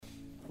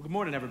Well, good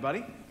morning,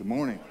 everybody. Good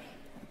morning.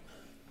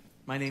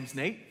 My name's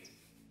Nate,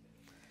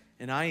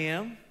 and I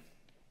am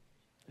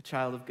a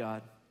child of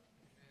God.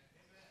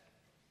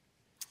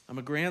 I'm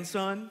a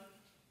grandson,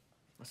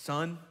 a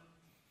son,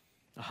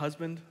 a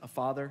husband, a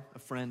father, a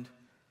friend,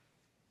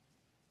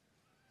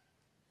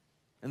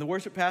 and the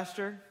worship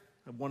pastor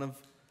of one of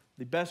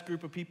the best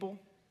group of people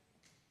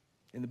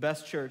in the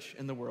best church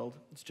in the world.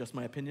 It's just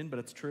my opinion, but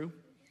it's true.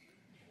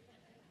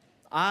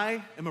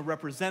 I am a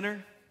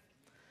representer,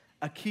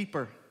 a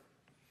keeper,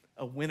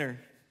 a winner,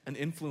 an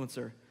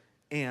influencer,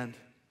 and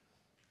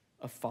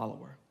a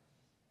follower.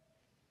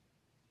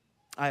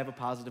 I have a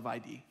positive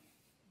ID.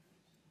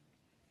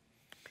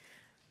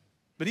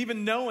 But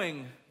even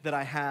knowing that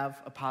I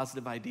have a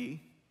positive ID,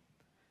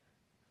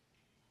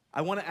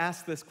 I want to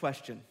ask this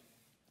question.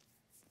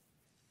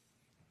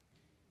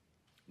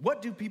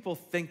 What do people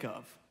think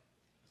of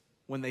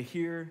when they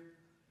hear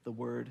the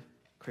word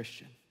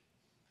Christian?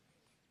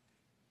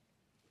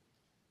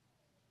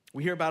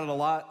 We hear about it a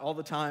lot, all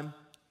the time.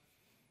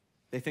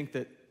 They think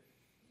that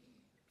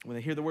when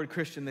they hear the word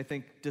Christian, they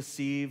think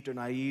deceived or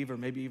naive or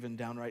maybe even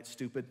downright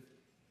stupid.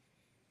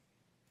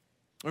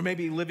 Or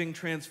maybe living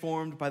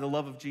transformed by the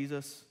love of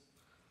Jesus.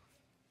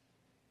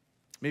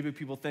 Maybe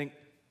people think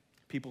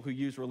people who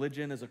use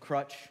religion as a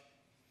crutch.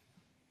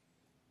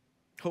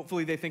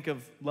 Hopefully they think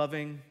of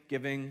loving,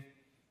 giving,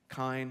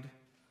 kind,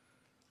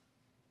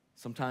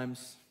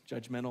 sometimes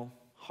judgmental,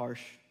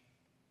 harsh.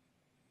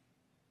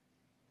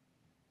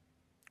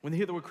 When they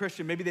hear the word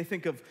Christian, maybe they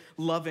think of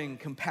loving,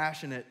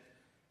 compassionate,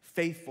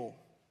 faithful,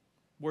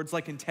 words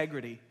like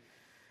integrity.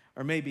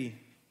 Or maybe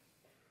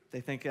they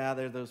think,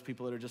 they're those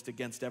people that are just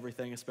against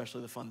everything,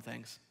 especially the fun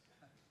things.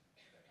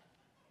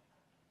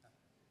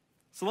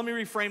 So let me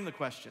reframe the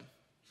question.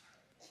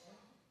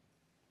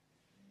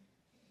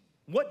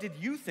 What did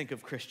you think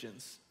of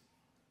Christians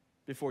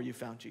before you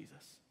found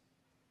Jesus?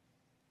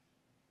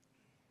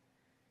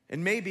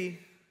 And maybe,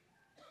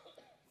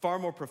 far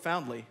more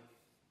profoundly,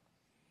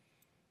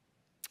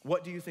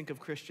 what do you think of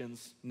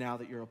Christians now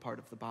that you're a part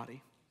of the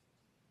body?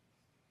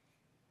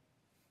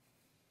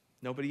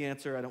 Nobody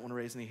answer. I don't want to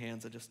raise any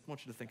hands. I just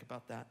want you to think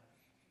about that.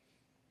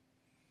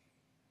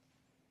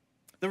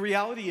 The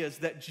reality is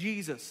that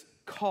Jesus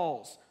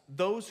calls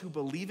those who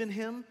believe in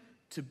him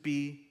to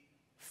be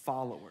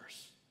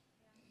followers.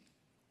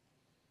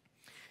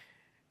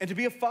 And to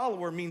be a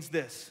follower means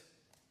this.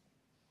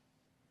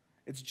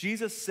 It's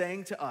Jesus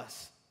saying to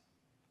us,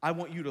 I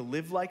want you to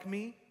live like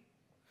me.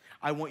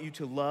 I want you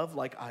to love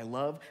like I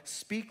love,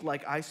 speak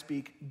like I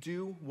speak,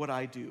 do what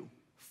I do.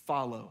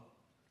 Follow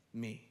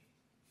me.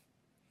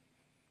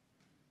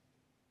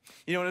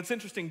 You know, and it's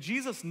interesting,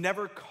 Jesus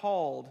never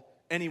called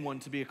anyone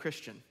to be a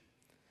Christian.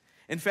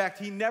 In fact,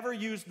 he never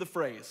used the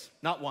phrase,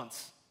 not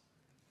once.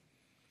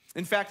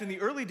 In fact, in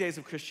the early days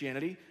of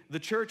Christianity, the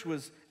church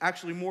was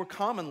actually more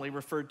commonly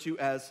referred to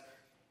as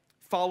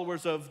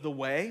followers of the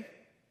way,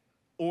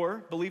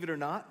 or, believe it or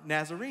not,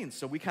 Nazarenes.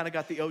 So we kind of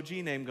got the OG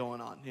name going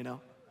on, you know.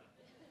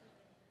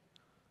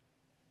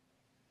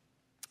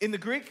 In the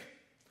Greek,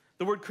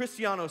 the word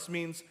Christianos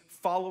means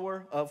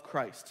follower of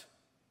Christ.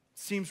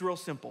 Seems real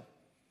simple.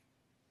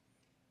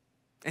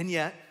 And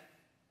yet,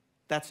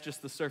 that's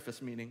just the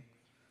surface meaning.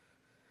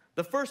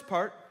 The first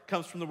part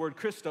comes from the word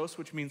Christos,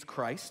 which means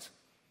Christ,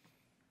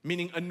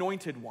 meaning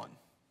anointed one,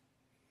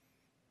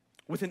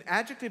 with an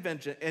adjective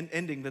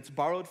ending that's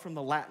borrowed from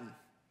the Latin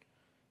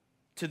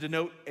to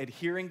denote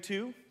adhering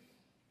to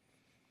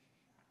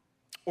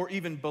or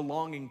even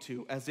belonging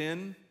to, as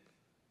in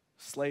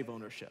slave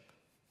ownership.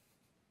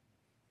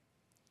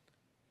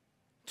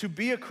 To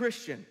be a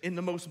Christian, in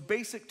the most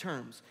basic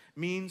terms,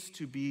 means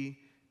to be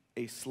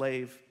a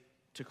slave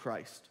to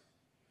Christ.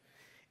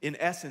 In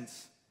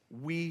essence,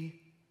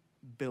 we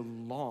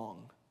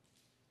belong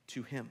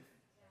to him.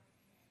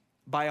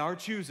 By our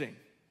choosing,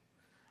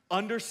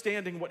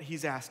 understanding what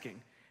he's asking,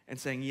 and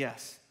saying,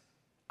 yes,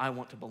 I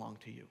want to belong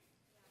to you.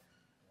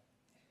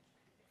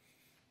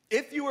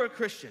 If you are a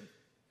Christian,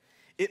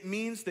 it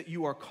means that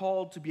you are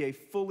called to be a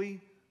fully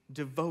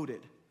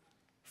devoted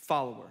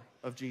follower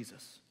of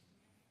Jesus.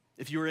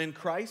 If you are in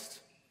Christ,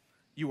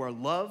 you are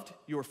loved,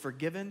 you are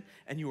forgiven,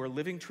 and you are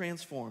living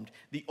transformed.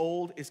 The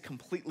old is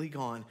completely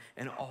gone,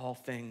 and all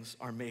things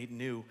are made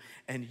new.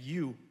 And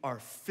you are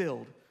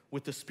filled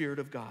with the Spirit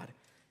of God,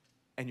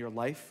 and your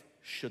life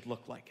should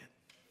look like it.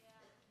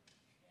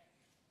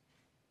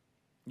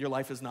 Your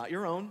life is not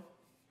your own.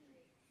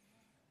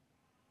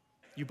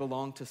 You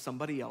belong to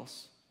somebody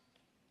else.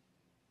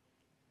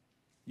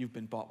 You've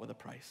been bought with a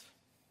price.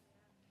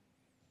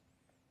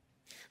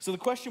 So the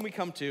question we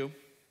come to,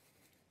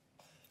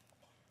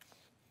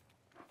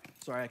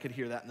 sorry, I could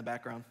hear that in the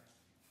background.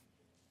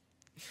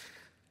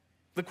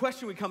 The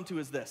question we come to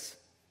is this.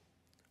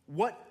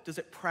 What does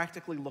it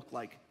practically look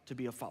like to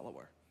be a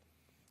follower?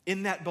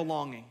 In that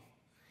belonging,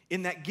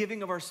 in that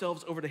giving of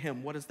ourselves over to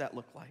him, what does that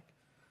look like?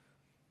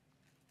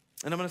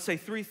 And I'm going to say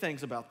three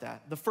things about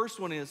that. The first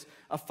one is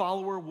a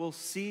follower will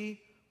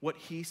see what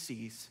he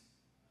sees.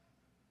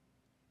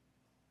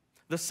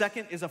 The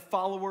second is a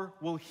follower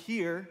will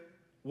hear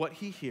what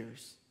he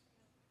hears.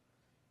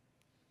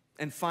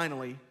 And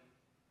finally,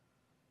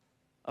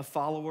 a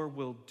follower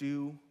will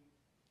do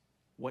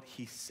what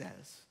he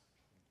says.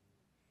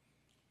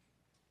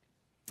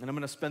 And I'm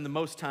going to spend the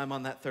most time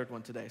on that third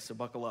one today, so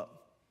buckle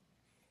up.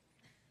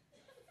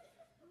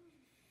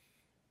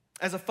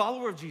 As a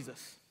follower of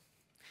Jesus,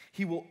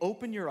 he will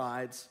open your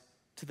eyes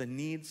to the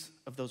needs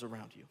of those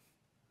around you.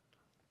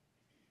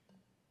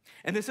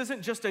 And this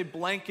isn't just a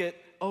blanket,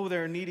 oh,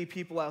 there are needy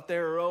people out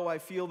there, or oh, I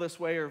feel this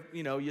way, or,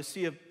 you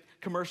see a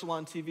commercial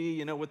on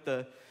TV, with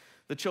the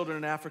children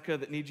in Africa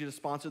that need you to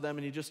sponsor them,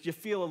 and you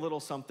feel a little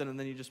something, and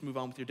then you just move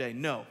on with your day.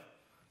 No.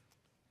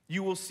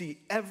 You will see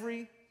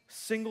every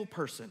single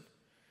person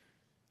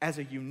as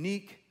a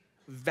unique,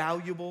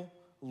 valuable,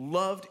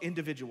 loved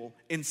individual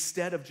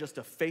instead of just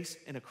a face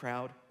in a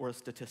crowd or a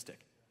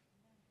statistic.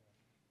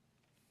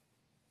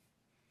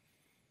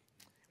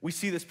 We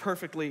see this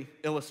perfectly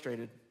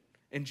illustrated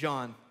in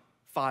John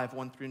 5,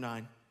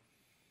 1-9.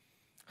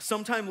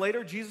 Sometime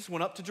later, Jesus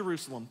went up to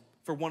Jerusalem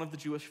for one of the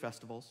Jewish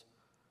festivals.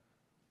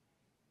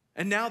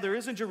 And now there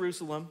is in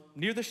Jerusalem,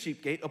 near the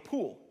sheep gate, a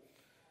pool,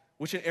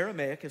 which in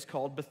Aramaic is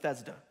called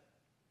Bethesda,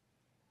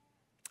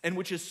 and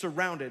which is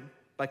surrounded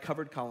by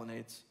covered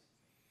colonnades.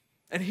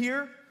 And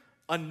here,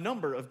 a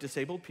number of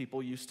disabled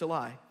people used to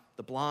lie,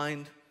 the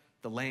blind,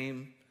 the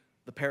lame,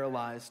 the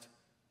paralyzed,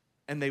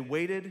 and they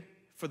waited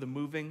for the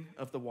moving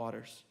of the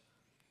waters.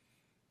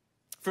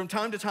 From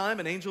time to time,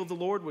 an angel of the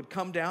Lord would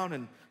come down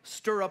and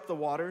stir up the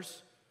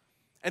waters,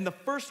 and the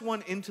first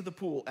one into the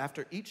pool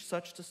after each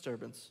such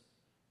disturbance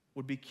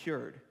would be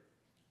cured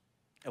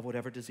of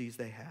whatever disease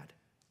they had.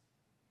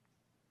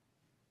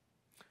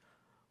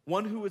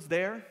 One who was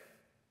there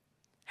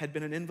had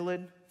been an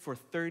invalid for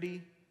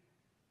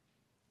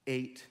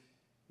 38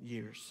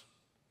 years.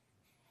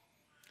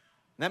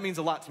 And that means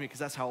a lot to me because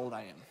that's how old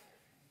I am.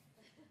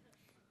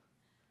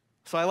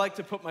 So I like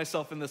to put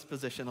myself in this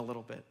position a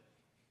little bit.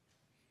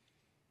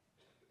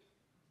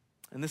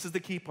 And this is the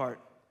key part.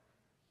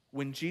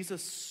 When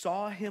Jesus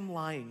saw him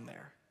lying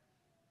there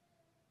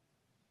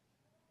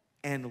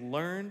and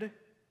learned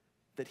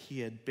that he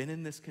had been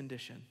in this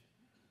condition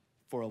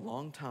for a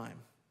long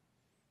time,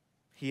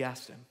 he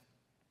asked him,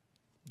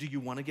 "Do you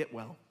want to get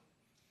well?"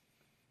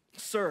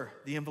 "Sir,"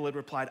 the invalid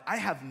replied, "I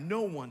have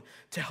no one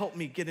to help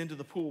me get into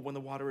the pool when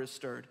the water is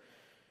stirred.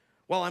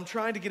 While I'm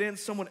trying to get in,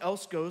 someone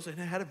else goes in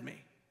ahead of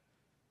me."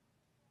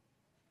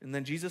 And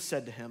then Jesus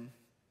said to him,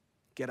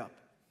 "Get up,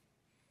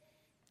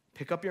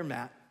 pick up your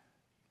mat,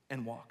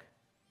 and walk."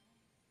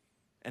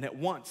 And at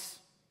once,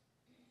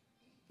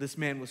 this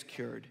man was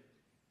cured,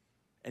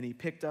 and he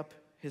picked up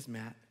his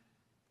mat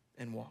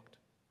and walked.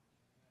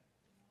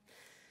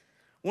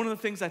 One of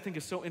the things I think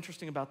is so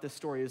interesting about this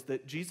story is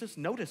that Jesus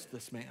noticed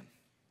this man.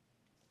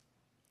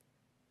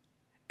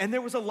 And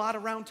there was a lot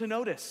around to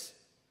notice.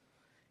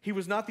 He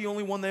was not the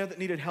only one there that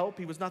needed help.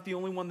 He was not the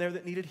only one there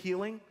that needed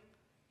healing.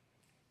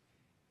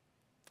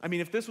 I mean,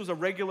 if this was a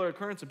regular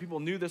occurrence and people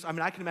knew this,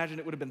 I can imagine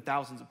it would have been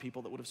thousands of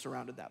people that would have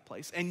surrounded that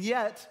place. And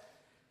yet,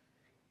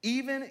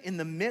 even in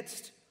the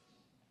midst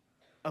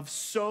of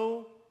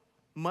so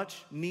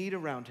much need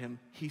around him,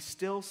 he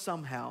still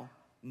somehow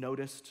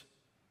noticed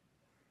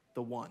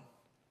the one.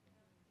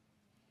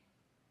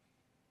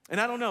 And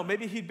I don't know,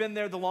 maybe he'd been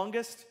there the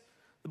longest.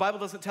 The Bible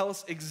doesn't tell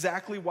us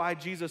exactly why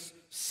Jesus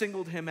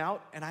singled him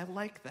out, and I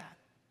like that.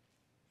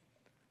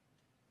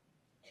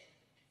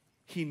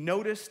 He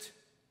noticed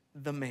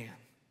the man.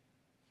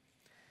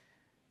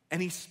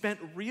 And he spent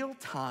real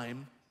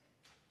time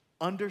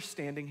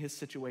understanding his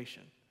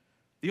situation.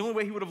 The only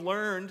way he would have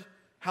learned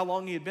how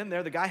long he had been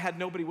there, the guy had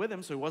nobody with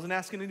him, so he wasn't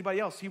asking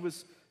anybody else. He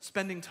was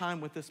spending time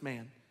with this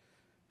man,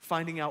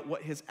 finding out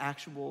what his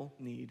actual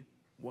need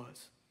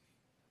was.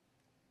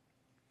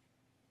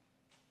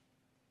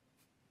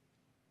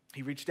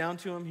 He reached down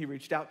to him, he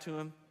reached out to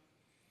him,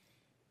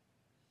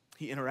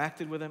 he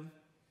interacted with him,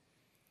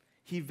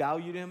 he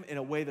valued him in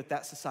a way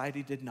that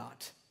society did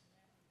not.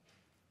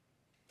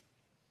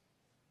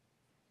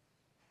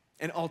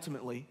 And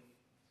ultimately,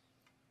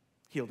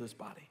 healed his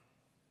body.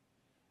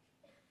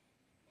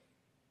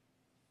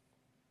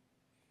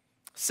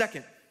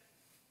 Second,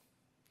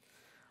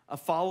 a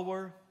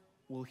follower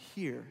will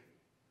hear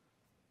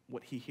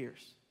what he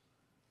hears.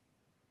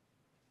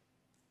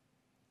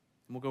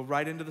 And we'll go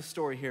right into the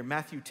story here.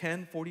 Matthew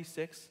 10,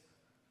 46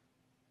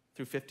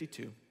 through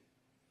 52.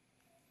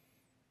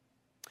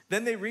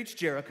 Then they reached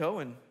Jericho,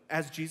 and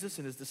as Jesus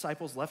and his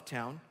disciples left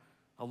town,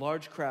 a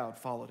large crowd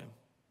followed him.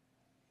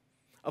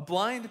 A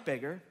blind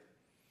beggar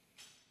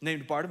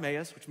named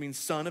Bartimaeus, which means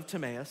son of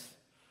Timaeus,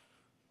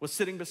 was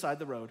sitting beside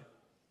the road.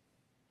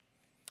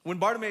 When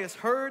Bartimaeus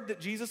heard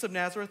that Jesus of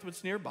Nazareth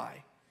was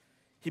nearby,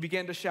 he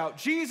began to shout,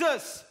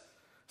 "Jesus,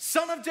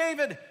 Son of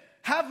David,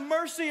 have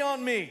mercy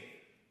on me."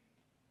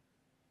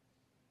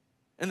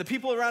 And the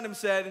people around him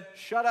said,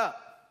 "Shut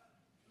up."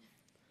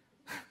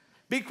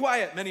 "Be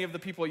quiet," many of the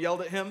people yelled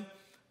at him,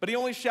 but he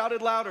only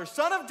shouted louder,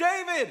 "Son of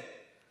David,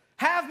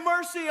 have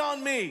mercy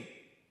on me."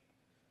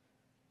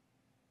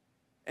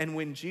 And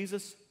when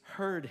Jesus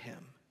heard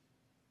him,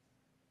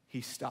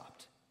 he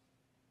stopped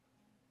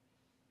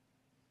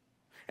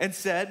and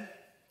said,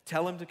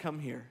 "Tell him to come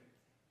here."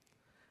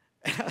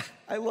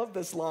 I love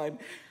this line.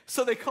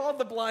 So they called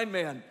the blind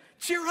man.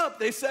 Cheer up,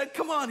 they said.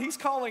 Come on, he's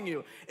calling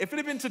you. If it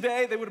had been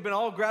today, they would have been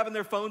all grabbing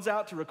their phones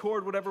out to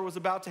record whatever was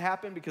about to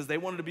happen because they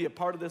wanted to be a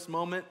part of this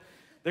moment.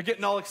 They're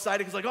getting all excited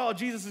because like, oh,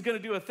 Jesus is going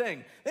to do a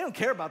thing. They don't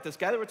care about this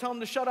guy. They were telling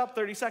him to shut up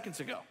 30 seconds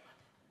ago.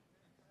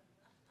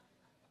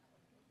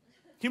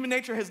 Human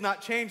nature has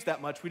not changed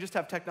that much. We just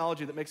have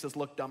technology that makes us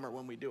look dumber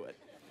when we do it.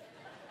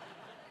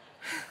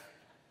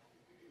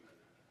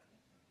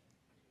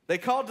 They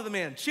called to the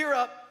man, cheer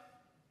up.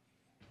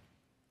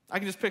 I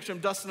can just picture him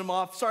dusting him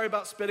off. Sorry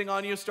about spitting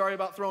on you. Sorry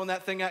about throwing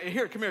that thing at you.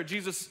 Here, come here.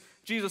 Jesus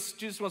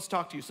wants to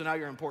talk to you, so now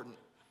you're important.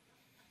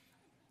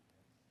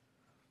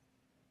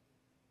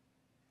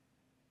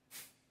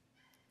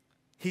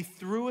 He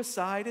threw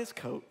aside his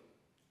coat,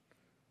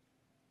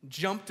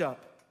 jumped up,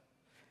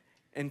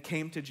 and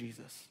came to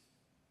Jesus.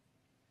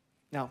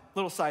 Now,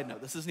 little side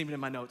note, this isn't even in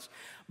my notes,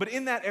 but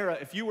in that era,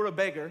 if you were a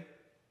beggar,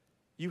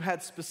 you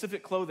had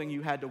specific clothing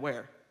you had to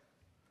wear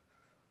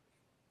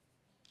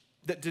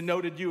that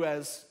denoted you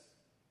as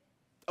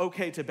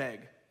okay to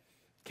beg,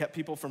 kept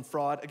people from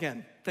fraud.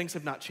 Again, things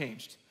have not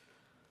changed.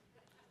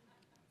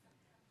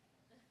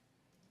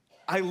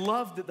 I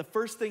love that the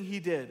first thing he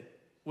did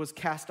was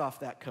cast off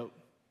that coat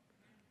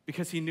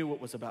because he knew what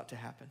was about to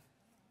happen.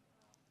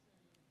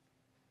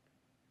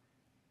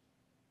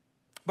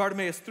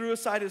 Bartimaeus threw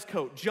aside his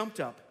coat, jumped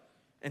up,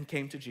 and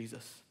came to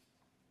Jesus.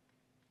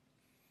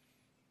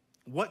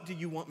 What do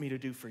you want me to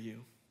do for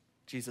you?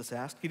 Jesus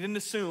asked. He didn't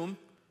assume,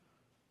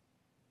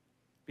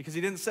 because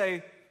he didn't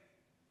say,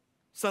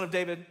 Son of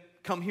David,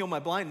 come heal my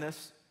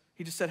blindness.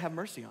 He just said, have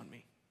mercy on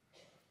me.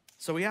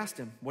 So he asked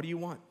him, what do you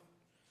want?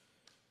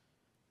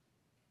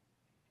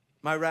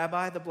 My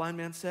rabbi, the blind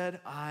man said,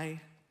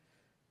 I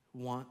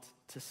want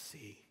to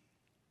see.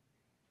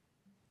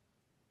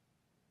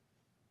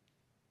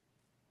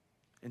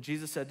 And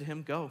Jesus said to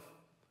him, go,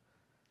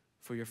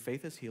 for your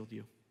faith has healed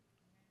you.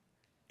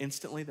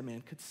 Instantly the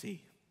man could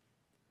see,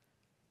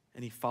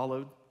 and he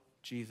followed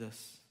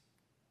Jesus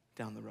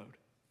down the road.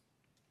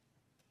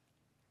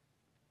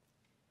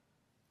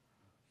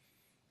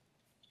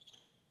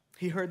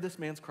 He heard this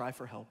man's cry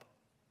for help.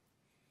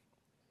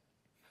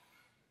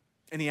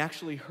 And he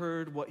actually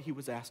heard what he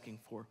was asking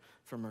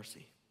for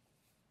mercy.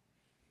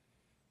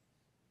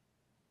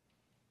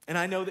 And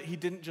I know that he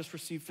didn't just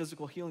receive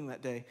physical healing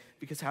that day,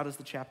 because how does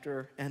the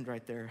chapter end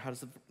right there? How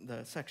does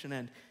the section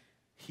end?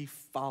 He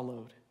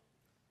followed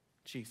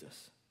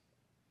Jesus.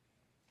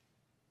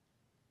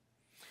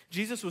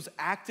 Jesus was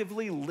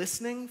actively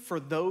listening for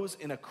those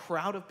in a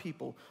crowd of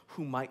people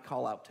who might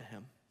call out to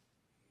him.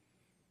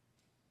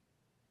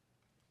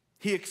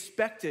 He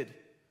expected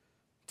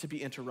to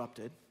be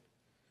interrupted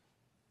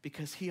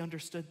because he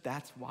understood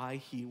that's why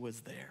he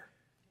was there.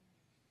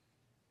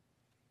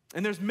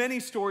 And there's many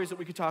stories that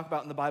we could talk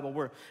about in the Bible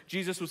where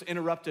Jesus was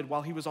interrupted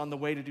while he was on the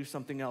way to do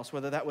something else,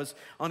 whether that was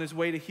on his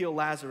way to heal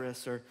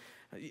Lazarus, or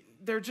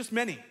there are just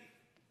many.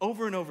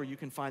 Over and over you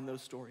can find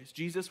those stories.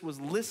 Jesus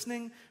was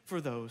listening for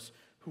those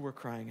who were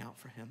crying out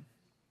for him,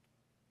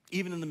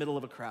 even in the middle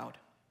of a crowd,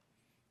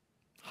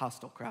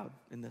 hostile crowd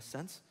in this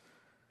sense.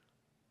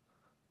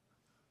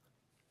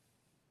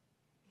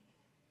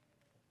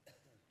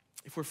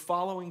 If we're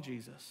following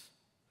Jesus,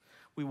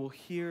 we will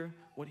hear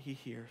what he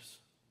hears.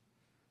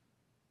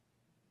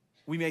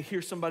 We may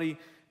hear somebody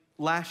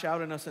lash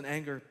out at us in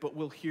anger, but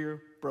we'll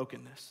hear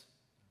brokenness.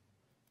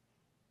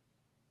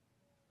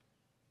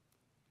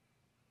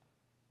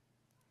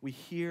 We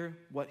hear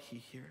what he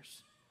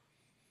hears.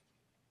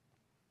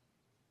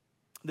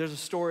 There's a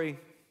story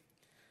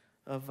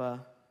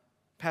of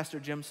Pastor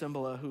Jim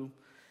Cymbala, who,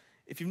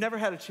 if you've never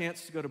had a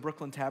chance to go to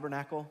Brooklyn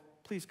Tabernacle,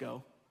 please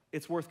go.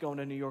 It's worth going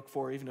to New York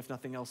for, even if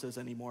nothing else is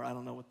anymore. I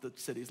don't know what the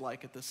city's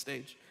like at this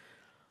stage.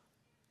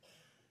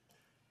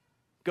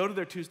 Go to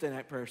their Tuesday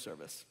night prayer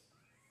service.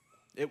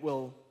 It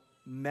will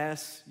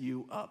mess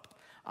you up.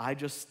 I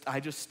just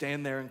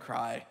stand there and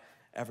cry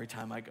every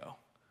time I go.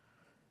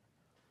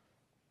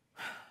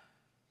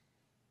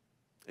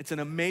 It's an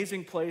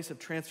amazing place of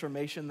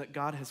transformation that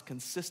God has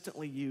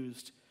consistently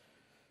used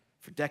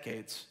for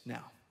decades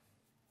now,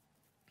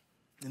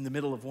 in the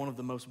middle of one of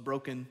the most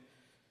broken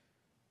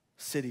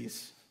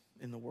cities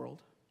in the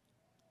world.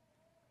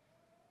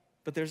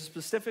 But there's a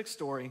specific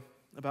story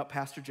about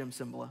Pastor Jim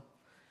Cymbala,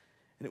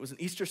 and it was an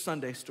Easter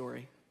Sunday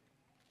story.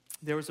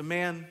 There was a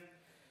man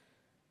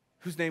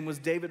whose name was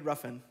David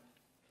Ruffin.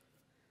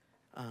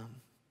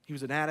 He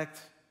was an addict.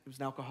 He was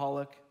an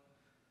alcoholic.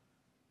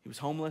 He was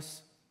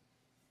homeless.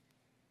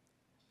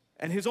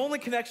 And his only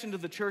connection to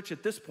the church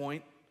at this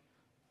point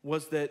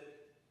was that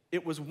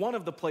it was one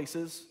of the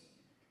places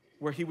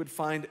where he would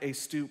find a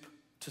stoop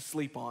to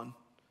sleep on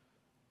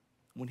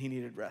when he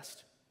needed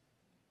rest.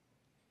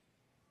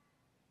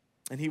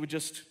 And he would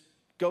just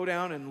go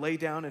down and lay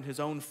down in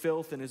his own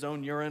filth and his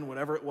own urine,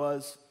 whatever it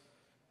was,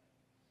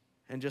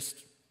 and just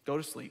go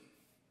to sleep.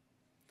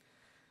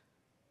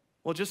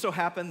 Well, it just so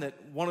happened that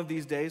one of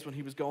these days when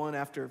he was going,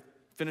 after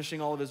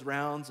finishing all of his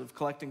rounds of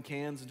collecting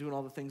cans and doing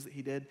all the things that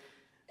he did,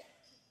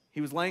 he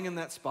was laying in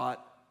that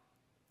spot,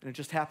 and it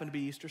just happened to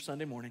be Easter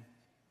Sunday morning.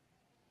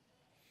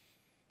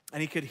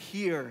 And he could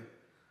hear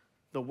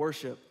the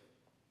worship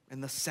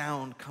and the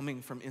sound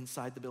coming from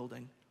inside the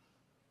building.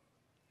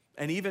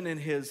 And even in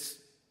his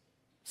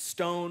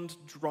stoned,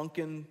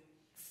 drunken,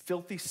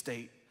 filthy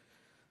state,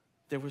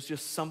 there was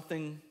just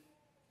something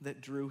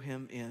that drew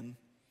him in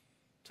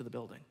to the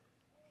building.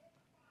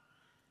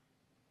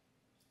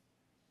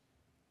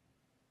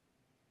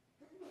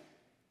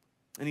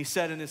 And he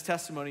said in his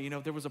testimony,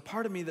 there was a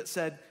part of me that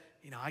said,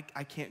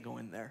 I can't go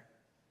in there.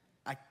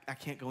 I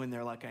can't go in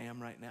there like I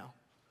am right now.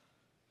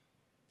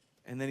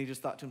 And then he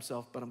just thought to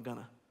himself, but I'm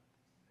gonna.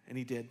 And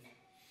he did.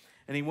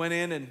 And he went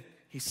in and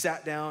he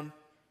sat down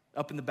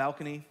up in the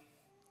balcony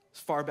as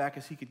far back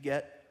as he could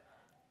get.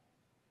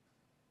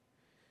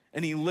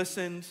 And he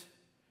listened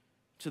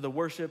to the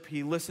worship.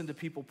 He listened to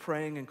people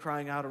praying and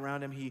crying out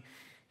around him.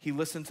 He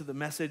listened to the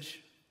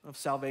message of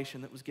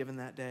salvation that was given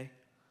that day.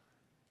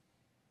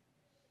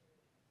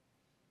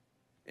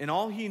 And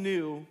all he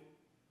knew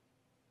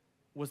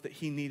was that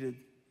he needed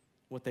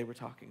what they were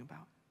talking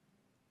about.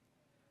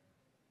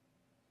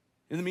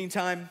 In the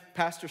meantime,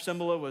 Pastor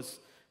Cymbala was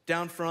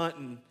down front,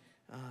 and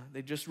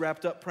they just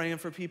wrapped up praying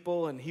for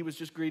people, and he was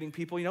just greeting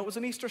people. It was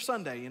an Easter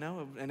Sunday, and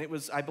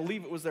I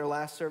believe it was their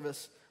last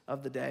service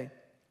of the day.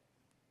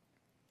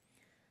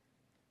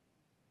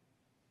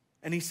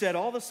 And he said,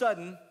 all of a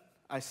sudden,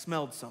 I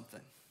smelled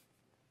something.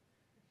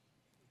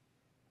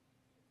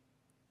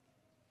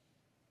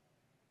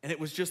 And it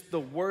was just the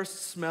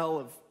worst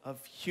smell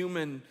of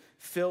human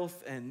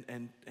filth and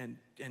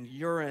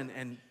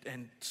urine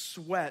and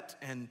sweat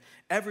and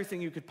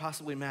everything you could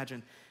possibly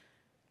imagine.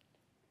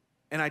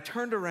 And I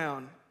turned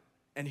around,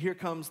 and here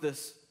comes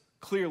this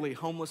clearly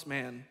homeless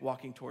man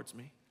walking towards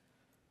me.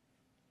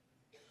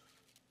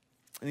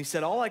 And he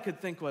said, all I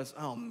could think was,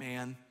 oh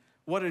man,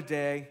 what a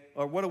day,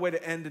 or what a way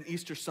to end an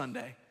Easter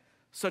Sunday.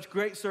 Such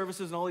great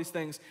services and all these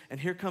things, and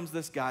here comes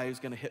this guy who's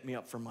going to hit me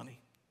up for money.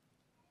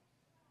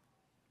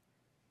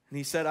 And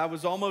he said, I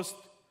was almost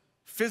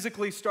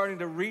physically starting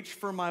to reach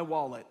for my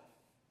wallet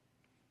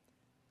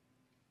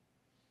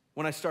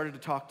when I started to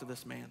talk to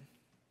this man.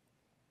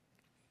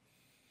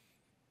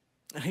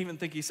 I even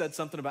think he said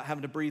something about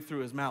having to breathe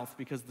through his mouth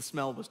because the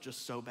smell was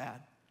just so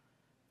bad.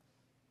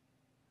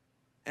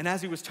 And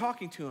as he was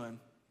talking to him,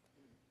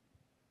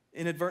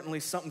 inadvertently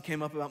something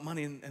came up about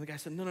money, and the guy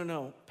said,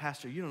 no,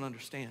 Pastor, you don't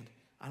understand.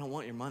 I don't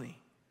want your money.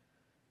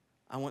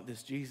 I want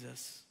this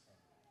Jesus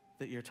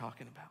that you're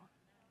talking about.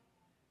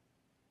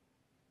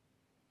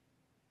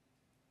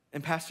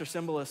 And Pastor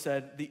Cymbala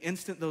said, the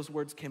instant those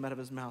words came out of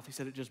his mouth, he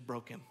said it just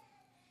broke him.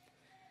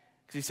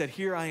 Because he said,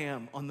 here I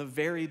am on the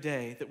very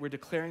day that we're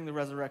declaring the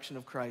resurrection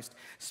of Christ,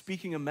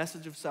 speaking a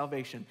message of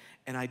salvation,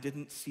 and I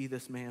didn't see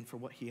this man for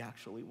what he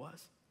actually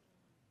was.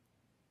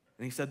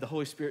 And he said, the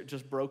Holy Spirit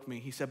just broke me.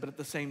 He said, but at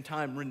the same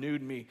time,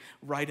 renewed me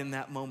right in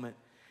that moment.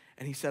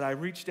 And he said, I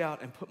reached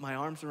out and put my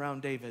arms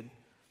around David,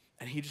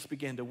 and he just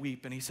began to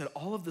weep. And he said,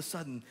 all of a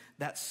sudden,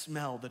 that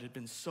smell that had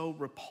been so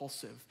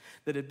repulsive,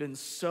 that had been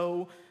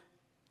so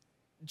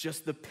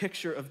just the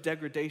picture of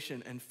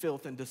degradation and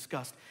filth and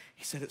disgust,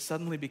 he said it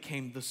suddenly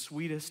became the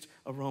sweetest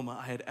aroma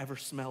I had ever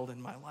smelled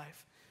in my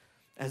life.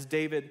 As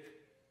David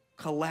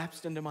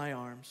collapsed into my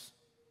arms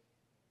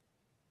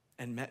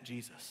and met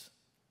Jesus.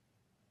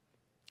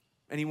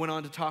 And he went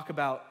on to talk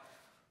about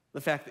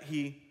the fact that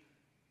he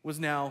was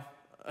now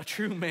a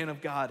true man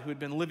of God who had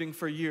been living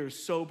for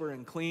years sober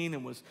and clean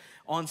and was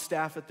on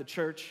staff at the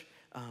church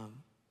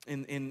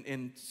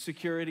in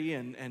security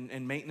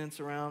and maintenance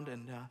around,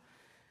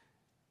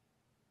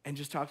 and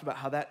just talked about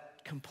how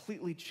that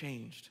completely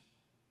changed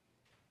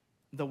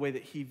the way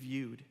that he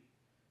viewed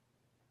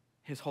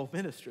his whole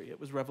ministry. It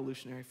was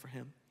revolutionary for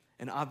him.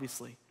 And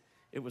obviously,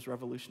 it was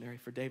revolutionary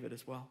for David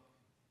as well.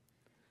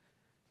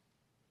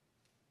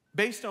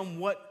 Based on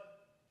what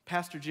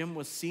Pastor Jim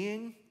was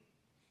seeing,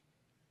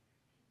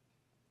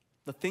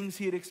 the things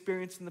he had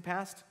experienced in the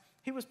past,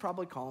 he was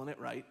probably calling it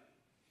right.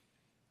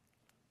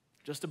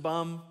 Just a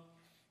bum,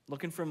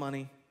 looking for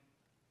money.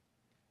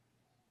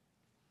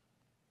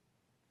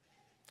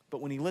 But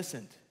when he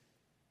listened,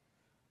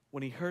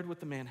 when he heard what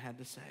the man had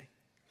to say,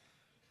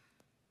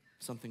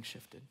 something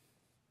shifted.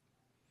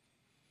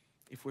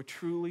 If we're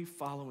truly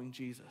following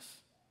Jesus,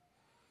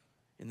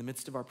 in the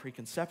midst of our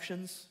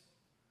preconceptions,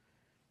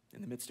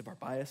 in the midst of our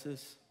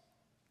biases,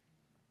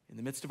 in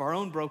the midst of our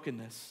own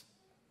brokenness,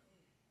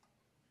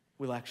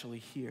 we'll actually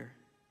hear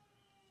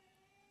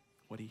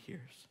what he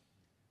hears.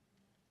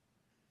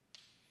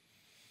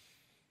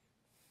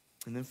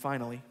 And then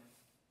finally,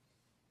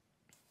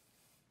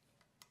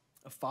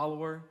 a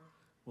follower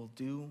will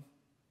do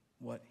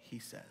what he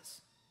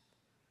says.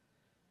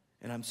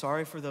 And I'm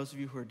sorry for those of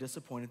you who are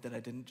disappointed that I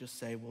didn't just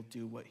say we'll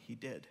do what he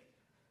did.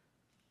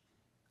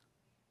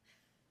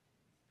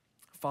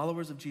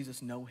 Followers of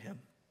Jesus know him.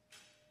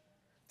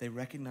 They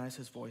recognize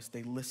his voice.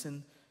 They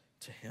listen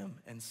to him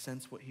and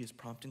sense what he is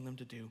prompting them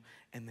to do,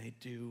 and they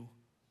do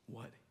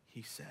what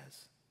he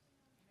says.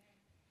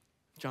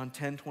 John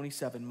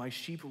 10:27, my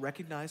sheep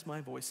recognize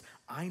my voice.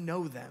 I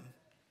know them,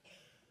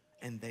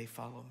 and they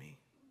follow me.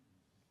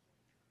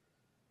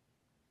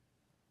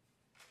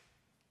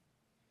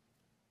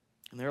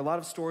 And there are a lot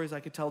of stories I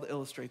could tell to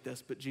illustrate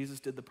this, but Jesus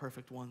did the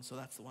perfect one, so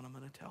that's the one I'm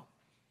going to tell.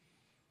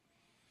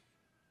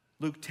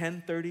 Luke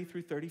 10:30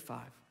 through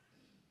 35.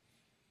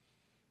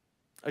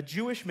 A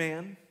Jewish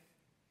man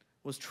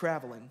was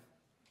traveling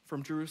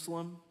from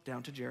Jerusalem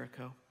down to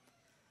Jericho,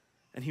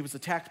 and he was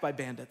attacked by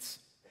bandits.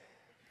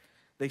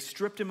 They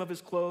stripped him of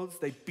his clothes,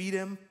 they beat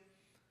him,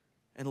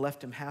 and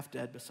left him half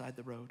dead beside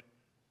the road.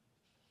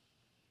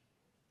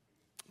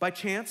 By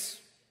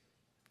chance,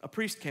 a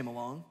priest came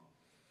along,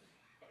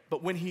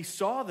 but when he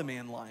saw the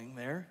man lying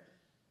there,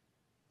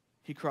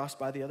 he crossed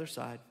by the other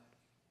side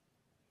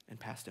and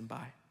passed him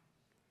by.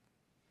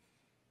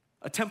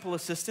 A temple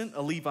assistant,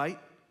 a Levite,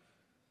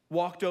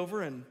 walked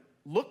over and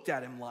looked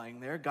at him lying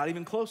there, got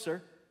even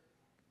closer,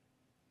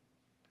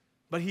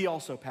 but he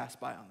also passed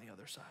by on the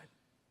other side.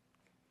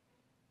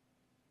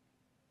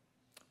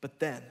 But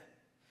then,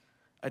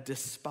 a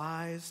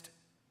despised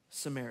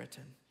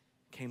Samaritan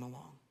came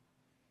along.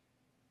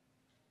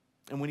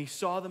 And when he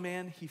saw the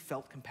man, he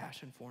felt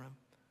compassion for him.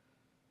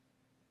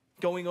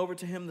 Going over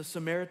to him, the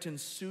Samaritan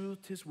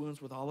soothed his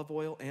wounds with olive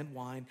oil and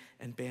wine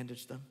and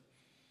bandaged them.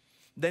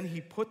 Then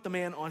he put the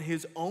man on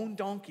his own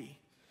donkey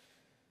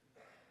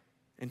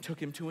and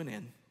took him to an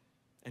inn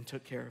and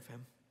took care of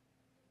him.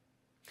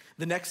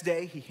 The next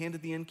day, he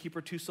handed the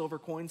innkeeper 2 silver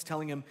coins,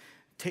 telling him,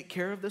 "Take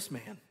care of this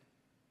man.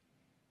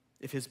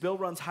 If his bill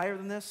runs higher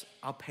than this,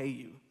 I'll pay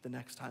you the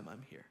next time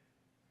I'm here."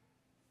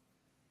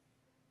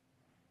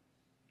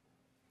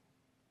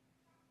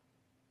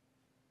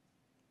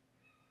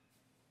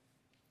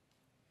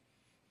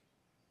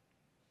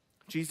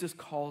 Jesus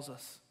calls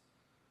us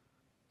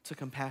to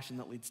compassion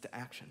that leads to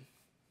action.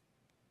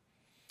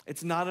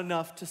 It's not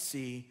enough to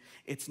see,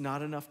 it's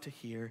not enough to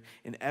hear.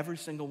 In every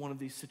single one of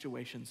these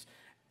situations,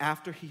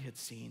 after he had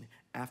seen,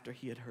 after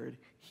he had heard,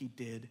 he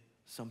did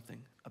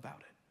something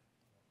about it.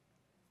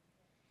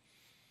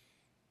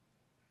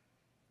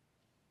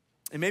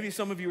 And maybe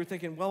some of you are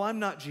thinking, well, I'm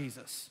not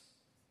Jesus.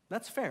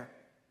 That's fair.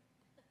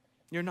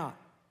 You're not.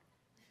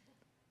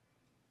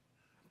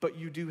 But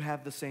you do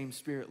have the same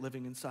Spirit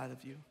living inside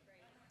of you.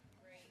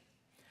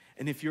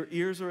 And if your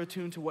ears are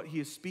attuned to what he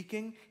is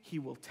speaking, he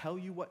will tell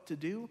you what to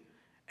do,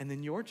 and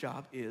then your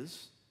job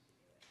is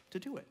to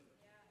do it.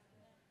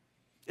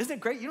 Isn't it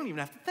great? You don't even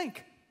have to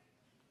think.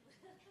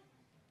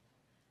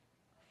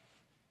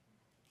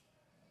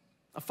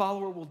 A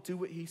follower will do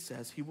what he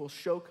says. He will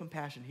show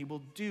compassion. He will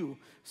do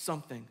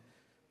something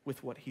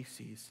with what he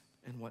sees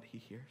and what he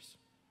hears.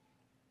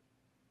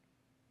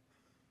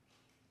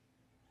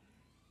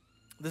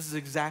 This is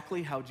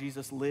exactly how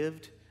Jesus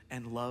lived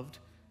and loved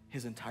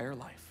his entire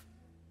life.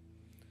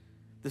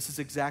 This is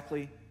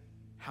exactly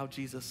how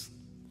Jesus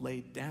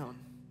laid down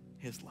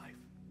his life.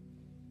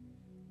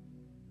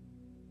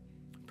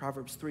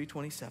 Proverbs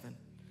 3:27.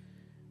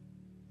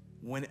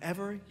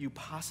 Whenever you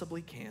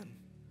possibly can,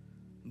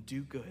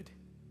 do good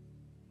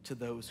to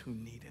those who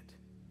need it.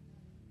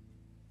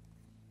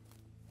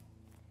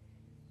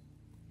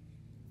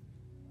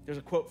 There's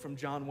a quote from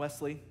John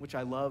Wesley, which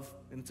I love,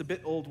 and it's a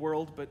bit old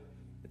world, but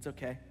it's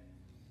okay.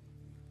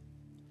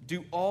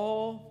 Do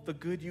all the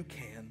good you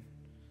can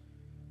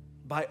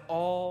by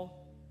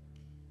all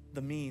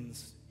the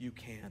means you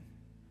can,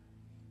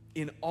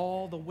 in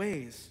all the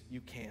ways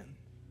you can,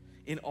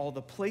 in all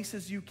the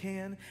places you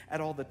can, at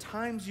all the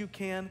times you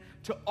can,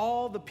 to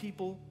all the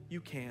people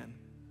you can,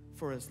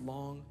 for as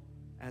long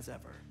as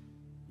ever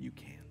you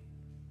can.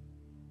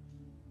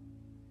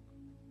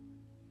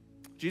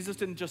 Jesus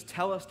didn't just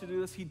tell us to do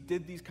this, he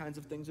did these kinds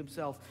of things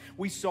himself.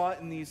 We saw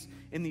it in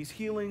these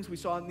healings, we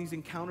saw it in these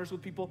encounters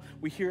with people,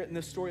 we hear it in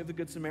this story of the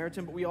Good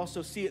Samaritan, but we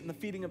also see it in the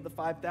feeding of the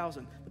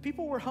 5,000. The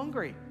people were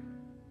hungry,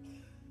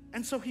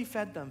 and so he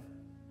fed them.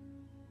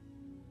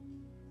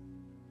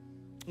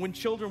 When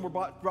children were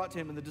brought to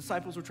him and the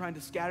disciples were trying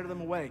to scatter them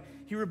away,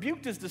 he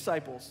rebuked his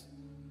disciples.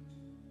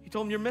 He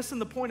told them, "You're missing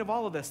the point of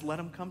all of this. Let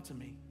them come to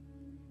me."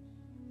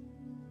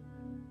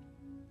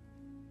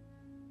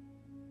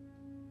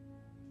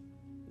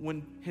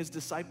 When his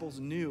disciples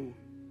knew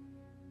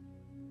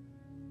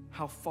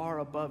how far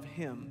above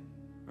him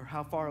or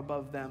how far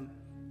above them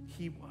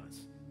he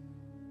was,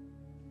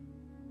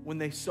 when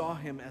they saw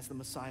him as the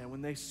Messiah,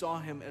 when they saw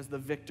him as the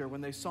victor,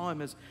 when they saw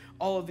him as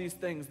all of these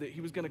things, that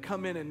he was going to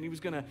come in and he was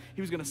going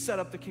to set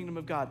up the kingdom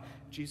of God,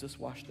 Jesus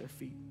washed their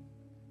feet.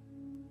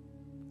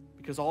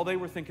 Because all they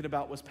were thinking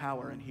about was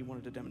power, and he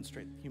wanted to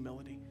demonstrate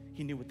humility.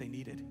 He knew what they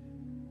needed,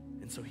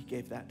 and so he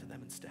gave that to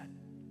them instead.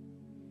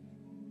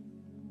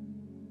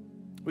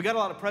 We got a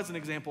lot of present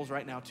examples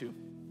right now too.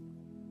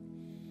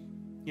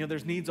 You know,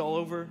 there's needs all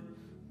over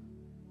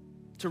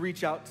to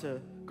reach out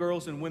to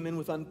girls and women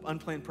with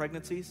unplanned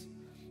pregnancies.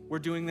 We're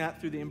doing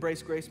that through the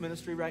Embrace Grace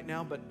ministry right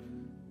now, but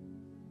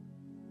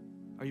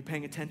are you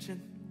paying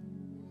attention?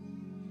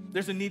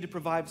 There's a need to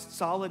provide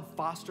solid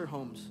foster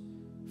homes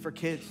for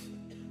kids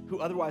who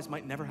otherwise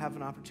might never have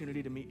an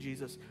opportunity to meet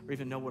Jesus or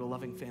even know what a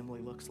loving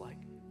family looks like.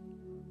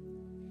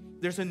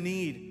 There's a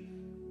need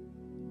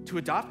to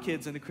adopt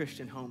kids into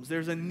Christian homes.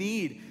 There's a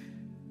need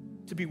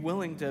to be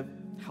willing to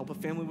help a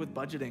family with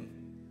budgeting.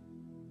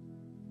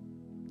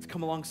 to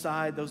come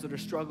alongside those that are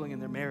struggling in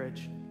their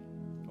marriage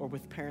or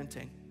with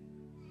parenting.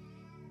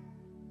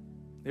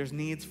 There's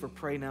needs for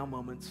pray now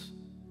moments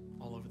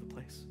all over the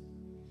place.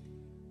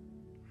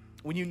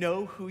 When you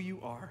know who you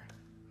are,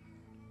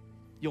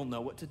 you'll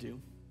know what to do,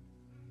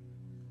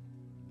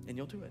 and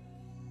you'll do it.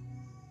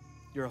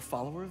 You're a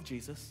follower of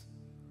Jesus,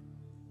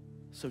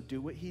 so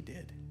do what he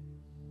did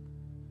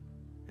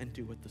and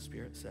do what the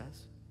Spirit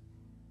says.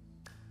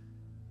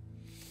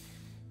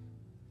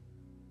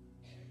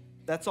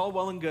 That's all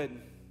well and good,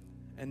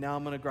 and now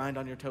I'm going to grind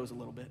on your toes a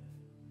little bit.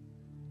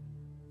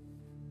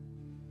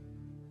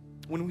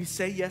 When we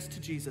say yes to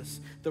Jesus,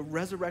 the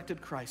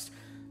resurrected Christ,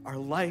 our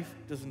life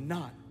does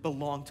not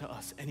belong to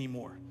us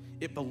anymore.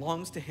 It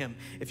belongs to him.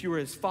 If you are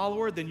his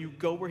follower, then you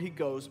go where he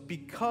goes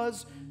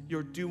because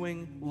you're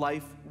doing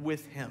life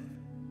with him.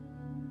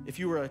 If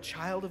you are a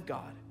child of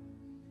God,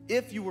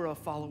 if you are a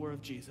follower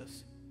of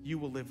Jesus, you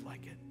will live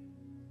like it.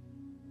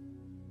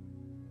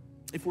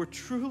 If we're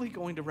truly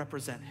going to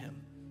represent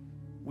him,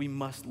 we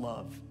must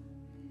love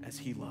as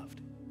he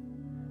loved.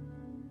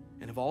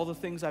 And of all the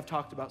things I've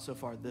talked about so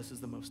far, this is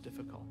the most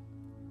difficult.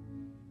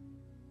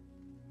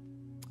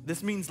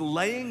 This means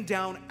laying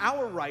down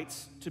our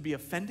rights to be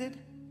offended,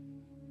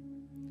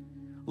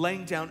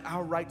 laying down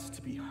our rights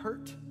to be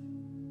hurt,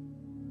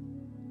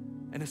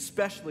 and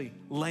especially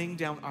laying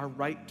down our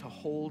right to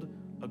hold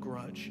a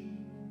grudge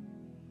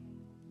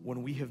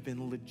when we have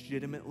been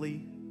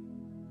legitimately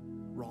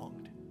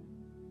wronged.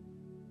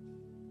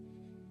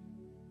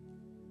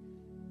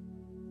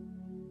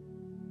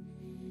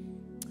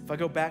 If I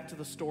go back to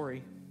the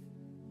story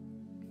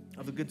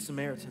of the Good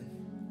Samaritan,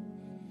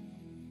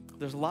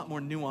 there's a lot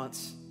more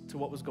nuance to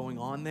what was going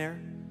on there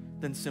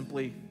than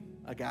simply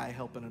a guy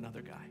helping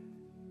another guy.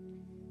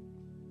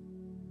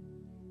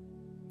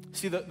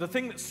 See, the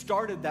thing that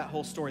started that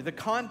whole story, the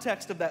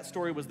context of that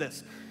story was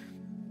this.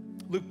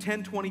 Luke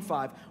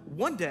 10:25.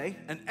 One day,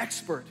 an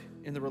expert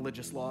in the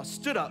religious law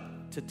stood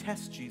up to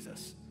test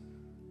Jesus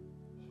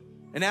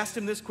and asked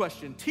him this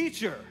question,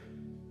 "Teacher,"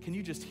 can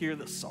you just hear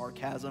the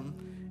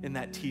sarcasm in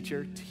that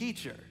teacher?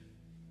 "Teacher,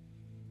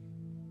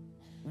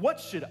 what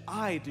should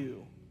I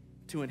do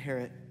to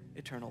inherit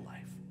eternal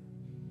life?"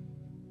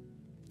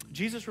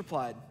 Jesus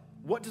replied,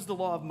 "What does the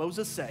law of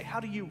Moses say? How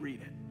do you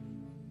read it?"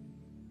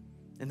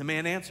 And the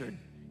man answered,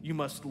 "You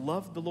must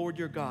love the Lord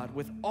your God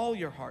with all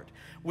your heart,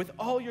 with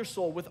all your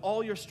soul, with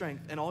all your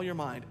strength, and all your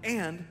mind,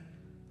 and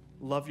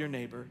love your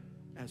neighbor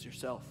as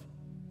yourself."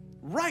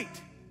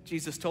 "Right,"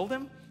 Jesus told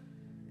him.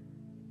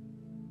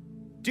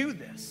 "Do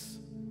this,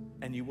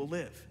 and you will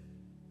live."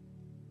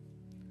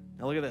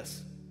 Now look at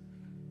this.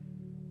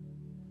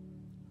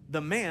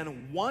 The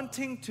man,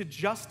 wanting to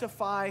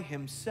justify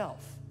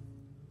himself,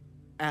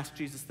 asked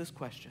Jesus this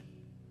question,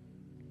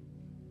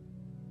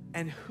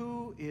 "And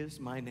who is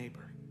my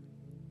neighbor?"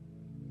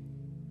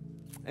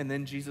 And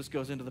then Jesus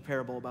goes into the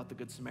parable about the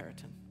Good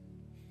Samaritan.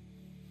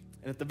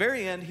 And at the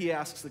very end, he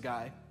asks the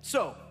guy,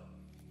 "So,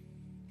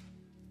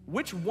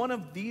 which one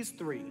of these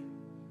three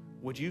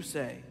would you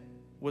say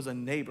was a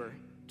neighbor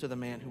to the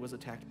man who was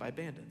attacked by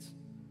bandits?"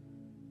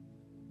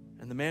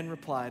 And the man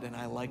replied, and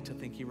I like to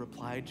think he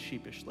replied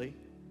sheepishly,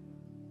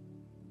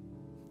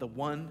 "The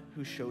one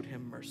who showed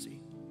him mercy."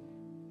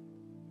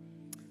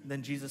 And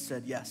then Jesus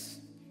said, "Yes.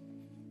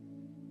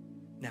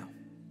 Now,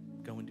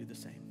 go and do the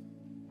same."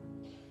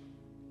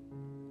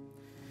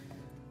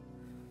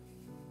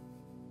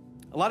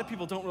 A lot of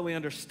people don't really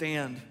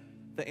understand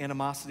the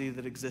animosity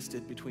that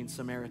existed between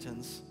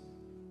Samaritans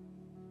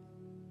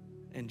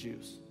and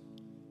Jews.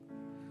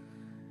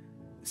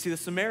 See, the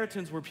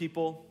Samaritans were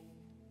people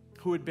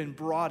who had been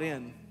brought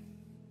in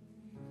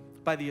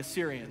by the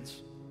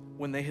Assyrians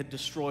when they had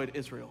destroyed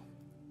Israel.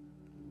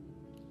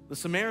 The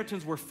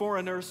Samaritans were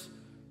foreigners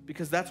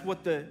because that's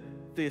what the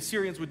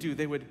Assyrians would do.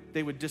 They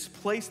would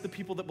displace the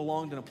people that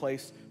belonged in a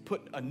place,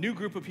 put a new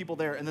group of people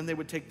there, and then they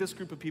would take this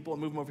group of people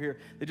and move them over here.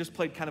 They just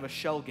played kind of a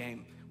shell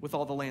game with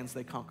all the lands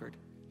they conquered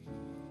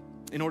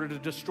in order to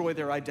destroy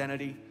their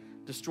identity,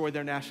 destroy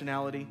their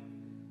nationality,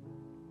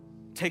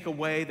 take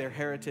away their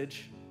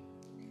heritage.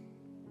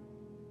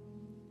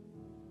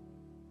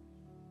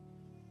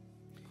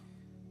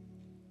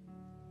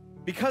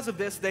 Because of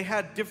this, they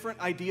had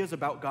different ideas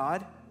about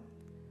God.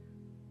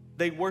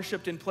 They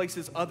worshiped in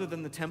places other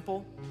than the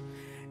temple.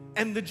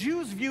 And the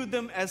Jews viewed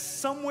them as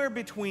somewhere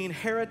between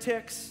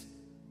heretics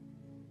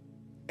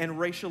and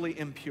racially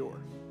impure,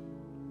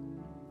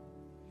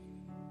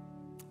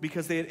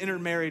 because they had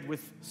intermarried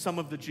with some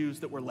of the Jews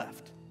that were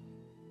left.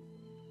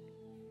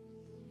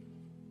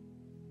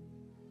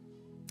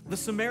 The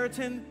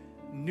Samaritan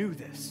knew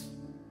this.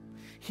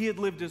 He had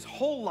lived his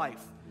whole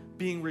life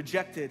being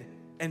rejected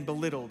and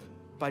belittled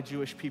by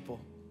Jewish people.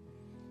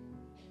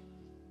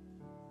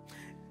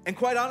 And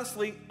quite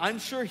honestly, I'm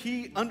sure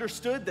he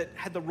understood that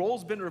had the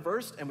roles been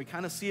reversed, and we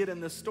kind of see it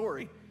in this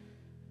story,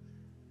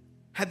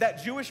 had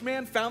that Jewish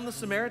man found the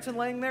Samaritan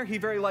laying there, he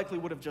very likely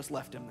would have just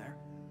left him there.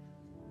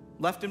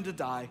 Left him to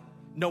die,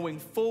 knowing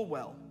full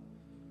well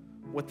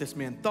what this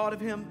man thought of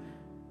him.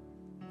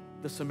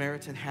 The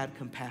Samaritan had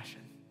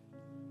compassion,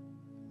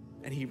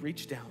 and he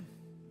reached down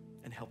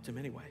and helped him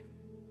anyway.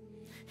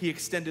 He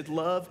extended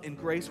love and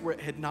grace where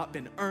it had not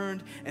been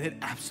earned and it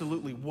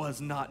absolutely was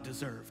not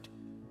deserved.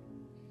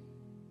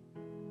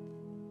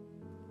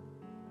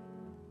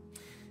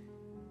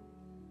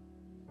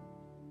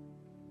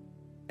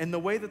 And the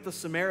way that the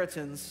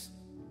Samaritans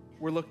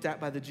were looked at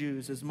by the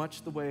Jews is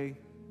much the way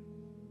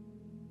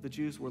the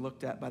Jews were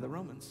looked at by the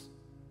Romans.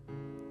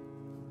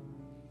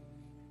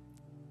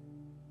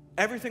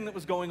 Everything that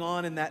was going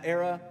on in that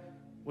era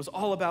was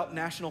all about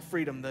national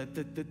freedom.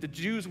 The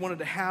Jews wanted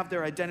to have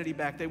their identity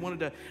back. They wanted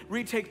to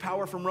retake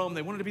power from Rome.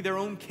 They wanted to be their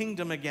own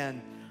kingdom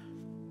again.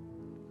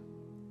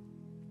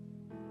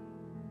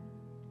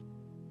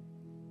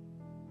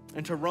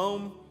 And to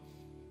Rome,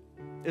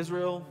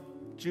 Israel,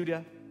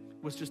 Judah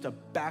was just a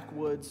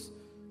backwoods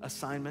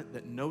assignment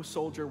that no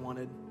soldier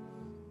wanted,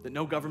 that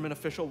no government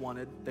official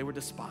wanted. They were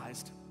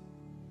despised.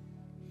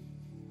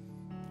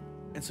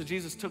 And so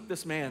Jesus took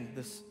this man,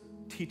 this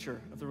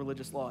teacher of the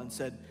religious law, and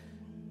said,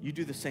 you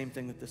do the same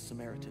thing that this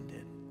Samaritan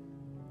did.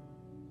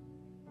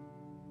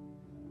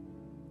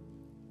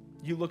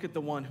 You look at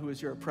the one who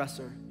is your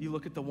oppressor. You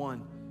look at the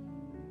one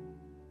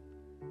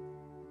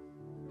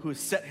who has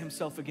set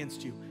himself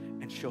against you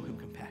and show him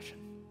compassion.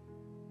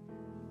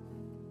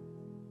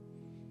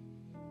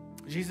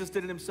 Jesus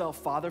did it himself.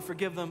 Father,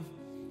 forgive them.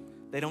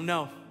 They don't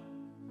know.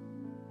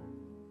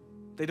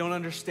 They don't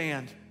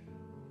understand.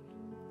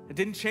 It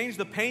didn't change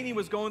the pain he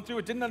was going through.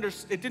 It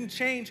didn't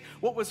change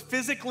what was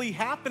physically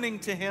happening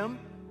to him.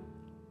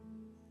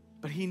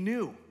 But he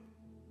knew.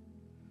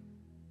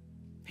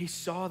 He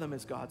saw them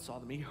as God saw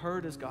them. He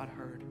heard as God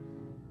heard.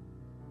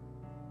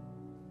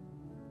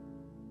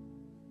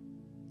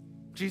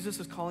 Jesus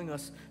is calling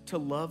us to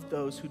love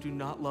those who do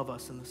not love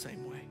us in the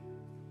same way.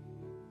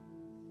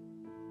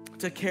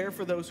 To care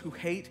for those who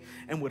hate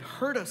and would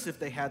hurt us if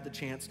they had the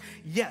chance.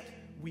 Yet,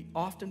 we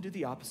often do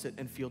the opposite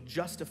and feel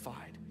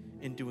justified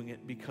in doing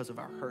it because of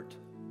our hurt.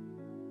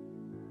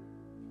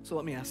 So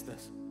let me ask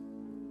this.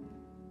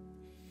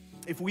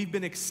 If we've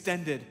been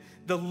extended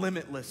the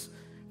limitless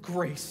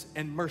grace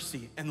and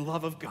mercy and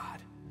love of God,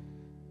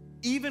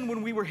 even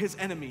when we were his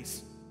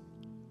enemies,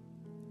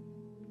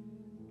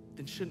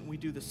 then shouldn't we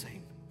do the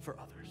same for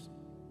others?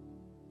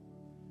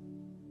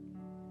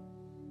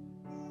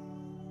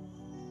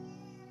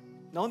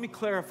 Now let me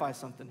clarify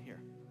something here.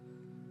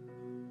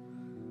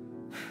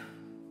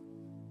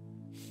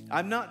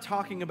 I'm not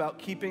talking about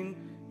keeping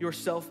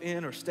yourself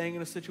in or staying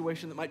in a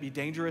situation that might be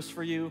dangerous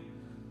for you,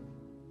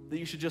 that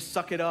you should just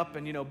suck it up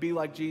and, be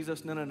like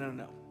Jesus.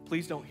 No.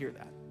 Please don't hear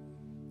that.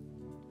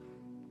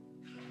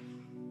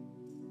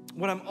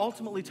 What I'm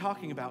ultimately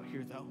talking about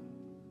here, though,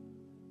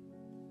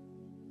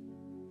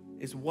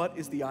 is what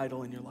is the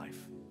idol in your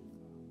life?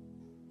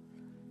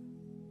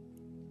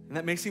 And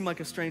that may seem like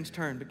a strange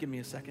turn, but give me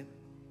a second.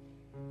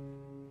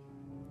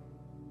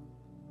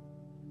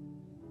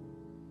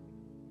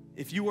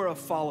 If you are a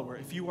follower,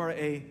 if you are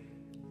a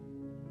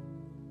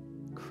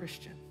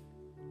Christian,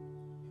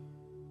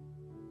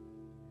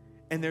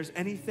 and there's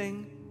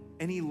anything,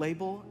 any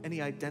label, any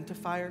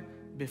identifier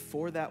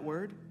before that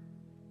word,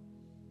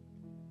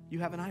 you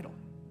have an idol.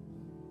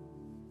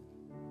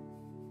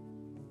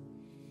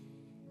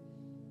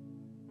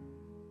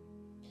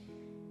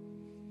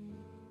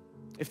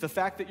 If the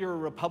fact that you're a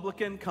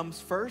Republican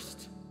comes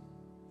first,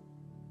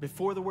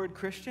 before the word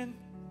Christian,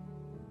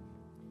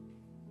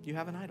 you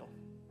have an idol.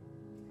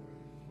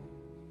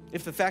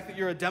 If the fact that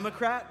you're a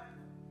Democrat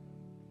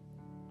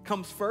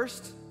comes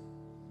first,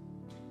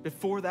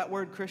 before that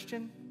word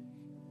Christian,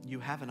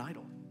 you have an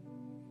idol.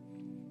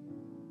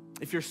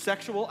 If your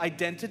sexual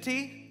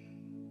identity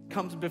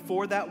comes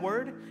before that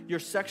word, your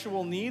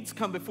sexual needs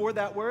come before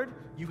that word,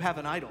 you have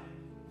an idol.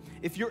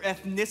 If your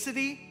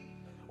ethnicity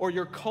or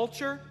your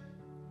culture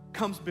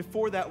comes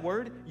before that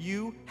word,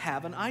 you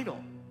have an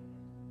idol.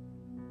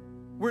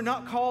 We're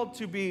not called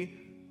to be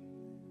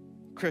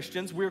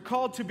Christians. We're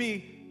called to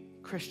be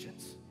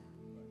Christians,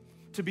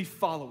 to be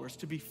followers,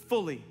 to be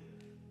fully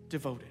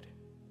devoted.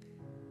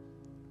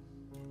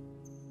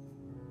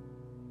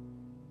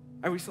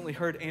 I recently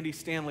heard Andy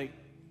Stanley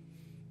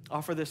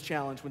offer this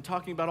challenge when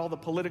talking about all the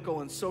political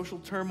and social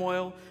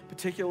turmoil,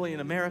 particularly in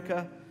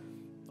America,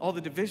 all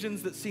the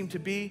divisions that seem to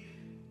be.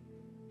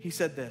 He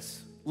said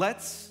this: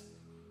 let's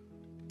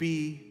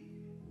be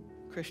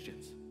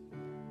Christians.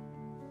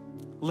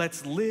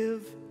 Let's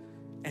live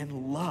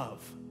and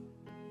love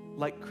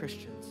like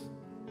Christians.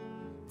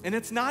 And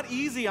it's not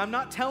easy. I'm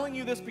not telling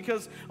you this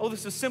because,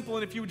 this is simple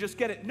and if you would just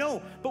get it.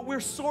 No, but we're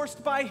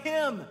sourced by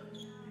him.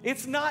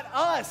 It's not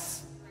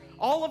us.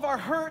 All of our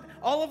hurt,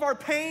 all of our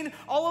pain,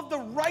 all of the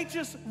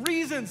righteous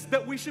reasons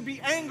that we should be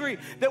angry,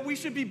 that we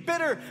should be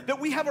bitter, that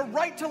we have a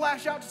right to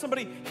lash out to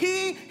somebody,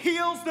 he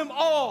heals them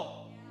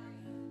all.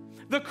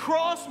 The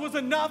cross was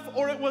enough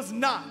or it was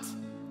not.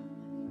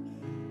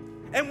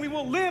 And we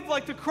will live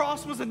like the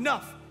cross was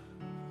enough,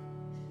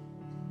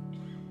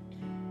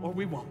 or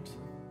we won't.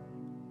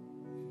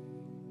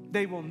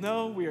 They will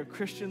know we are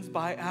Christians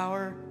by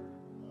our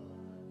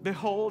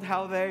behold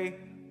how they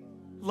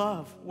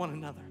love one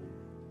another.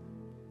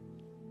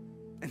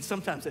 And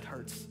sometimes it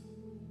hurts.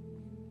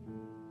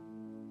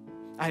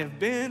 I have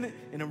been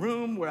in a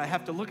room where I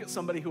have to look at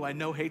somebody who I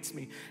know hates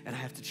me, and I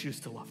have to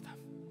choose to love them.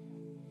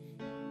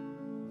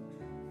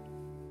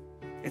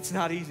 It's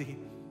not easy,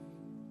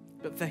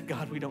 but thank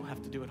God we don't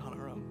have to do it on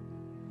our own.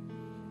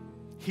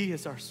 He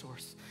is our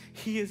source.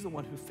 He is the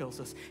one who fills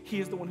us. He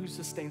is the one who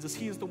sustains us.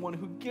 He is the one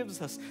who gives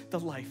us the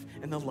life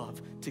and the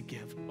love to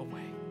give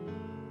away.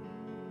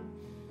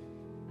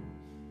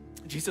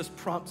 Jesus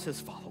prompts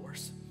his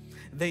followers.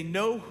 They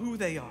know who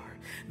they are.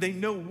 They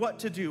know what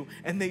to do,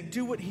 and they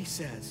do what he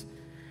says.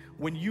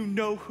 When you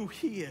know who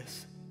he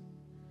is,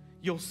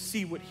 you'll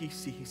see what he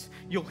sees.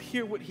 You'll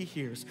hear what he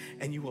hears,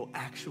 and you will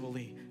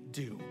actually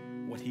do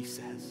what he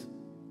says.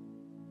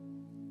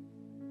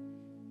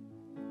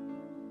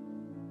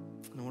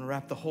 And I want to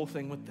wrap the whole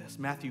thing with this.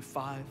 Matthew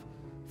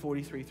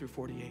 5:43 through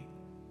 48.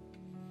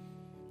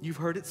 You've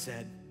heard it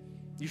said,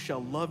 you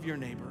shall love your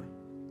neighbor,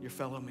 your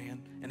fellow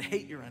man, and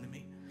hate your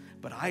enemy.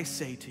 But I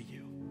say to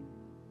you,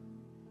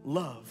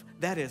 love,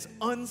 that is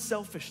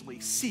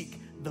unselfishly seek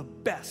the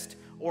best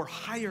or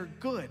higher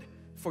good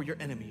for your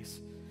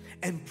enemies,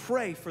 and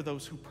pray for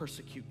those who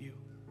persecute you,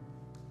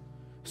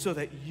 so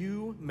that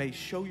you may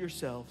show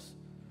yourselves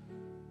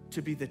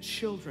to be the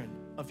children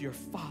of your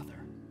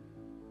Father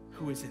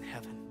who is in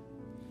heaven.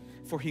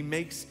 For he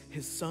makes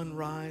his sun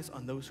rise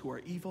on those who are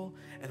evil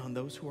and on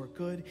those who are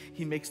good.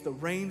 He makes the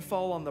rain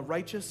fall on the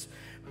righteous,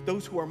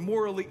 those who are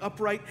morally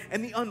upright,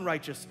 and the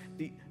unrighteous,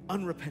 the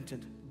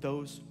unrepentant,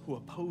 those who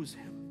oppose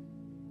him.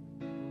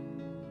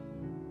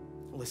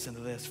 Listen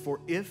to this. For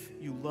if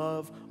you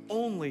love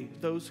only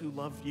those who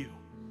love you,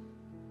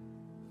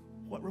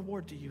 what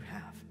reward do you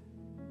have?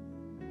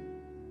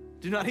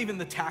 Do not even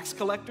the tax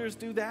collectors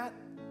do that?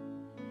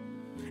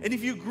 And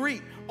if you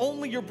greet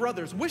only your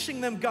brothers, wishing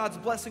them God's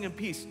blessing and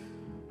peace,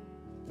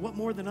 what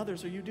more than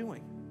others are you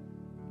doing?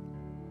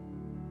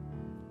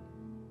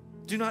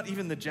 Do not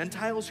even the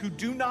Gentiles who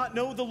do not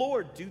know the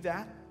Lord do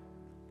that?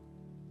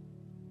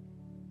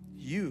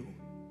 You,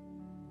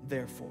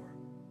 therefore,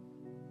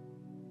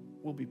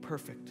 will be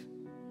perfect,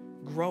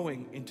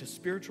 growing into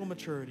spiritual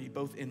maturity,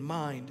 both in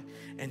mind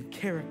and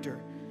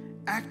character,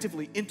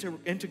 actively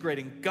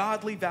integrating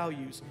godly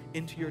values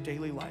into your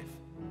daily life,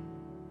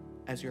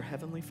 as your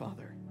heavenly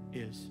Father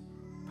is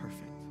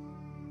perfect.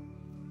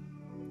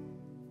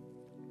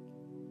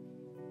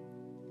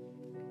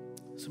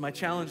 So my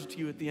challenge to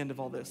you at the end of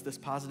all this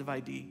positive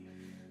ID,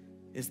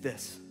 is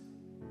this.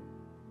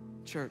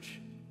 Church,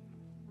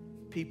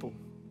 people,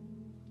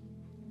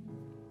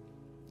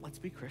 let's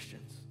be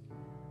Christians.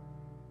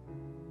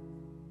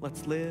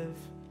 Let's live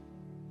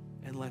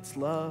and let's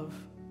love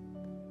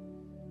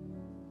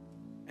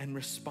and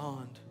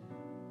respond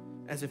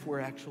as if we're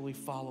actually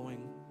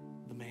following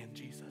the man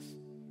Jesus.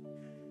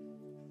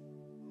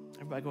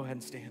 Everybody go ahead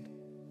and stand.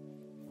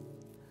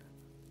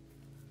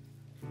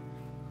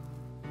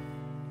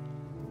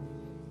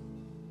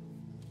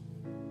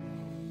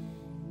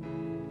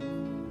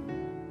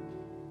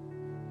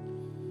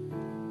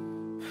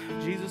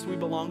 Jesus, we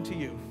belong to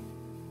you.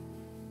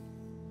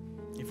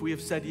 If we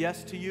have said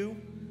yes to you,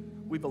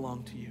 we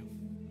belong to you.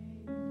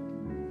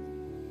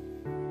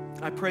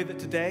 I pray that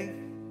today,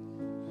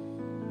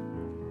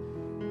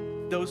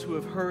 those who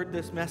have heard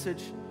this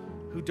message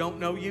who don't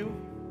know you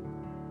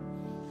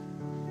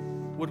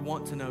would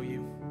want to know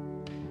you.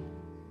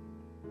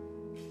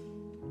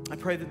 I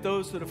pray that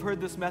those that have heard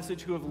this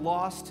message who have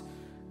lost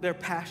their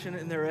passion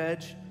and their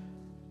edge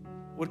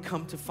would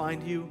come to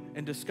find you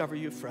and discover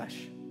you fresh.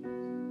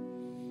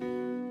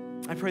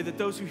 I pray that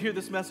those who hear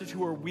this message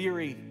who are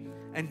weary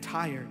and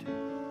tired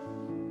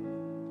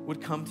would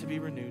come to be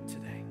renewed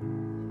today.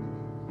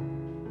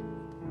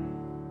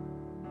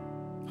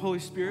 Holy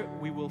Spirit,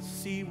 we will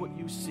see what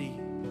you see.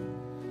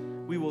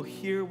 We will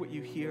hear what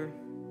you hear,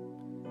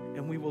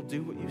 and we will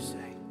do what you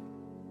say.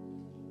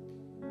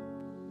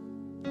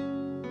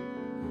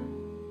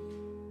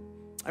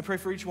 I pray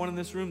for each one in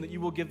this room that you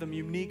will give them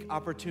unique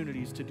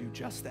opportunities to do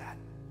just that.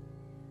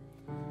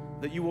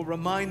 That you will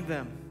remind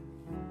them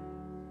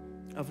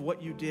of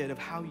what you did, of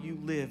how you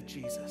lived,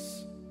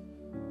 Jesus.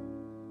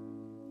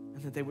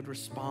 And that they would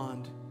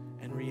respond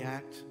and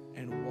react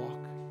and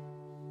walk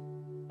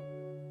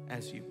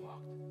as you walked.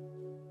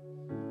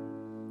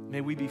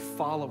 May we be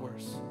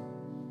followers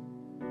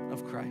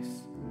of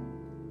Christ.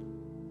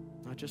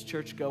 Not just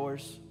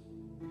churchgoers,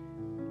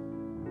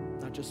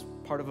 not just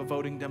part of a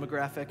voting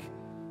demographic.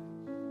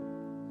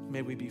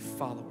 May we be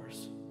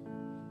followers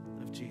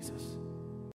of Jesus.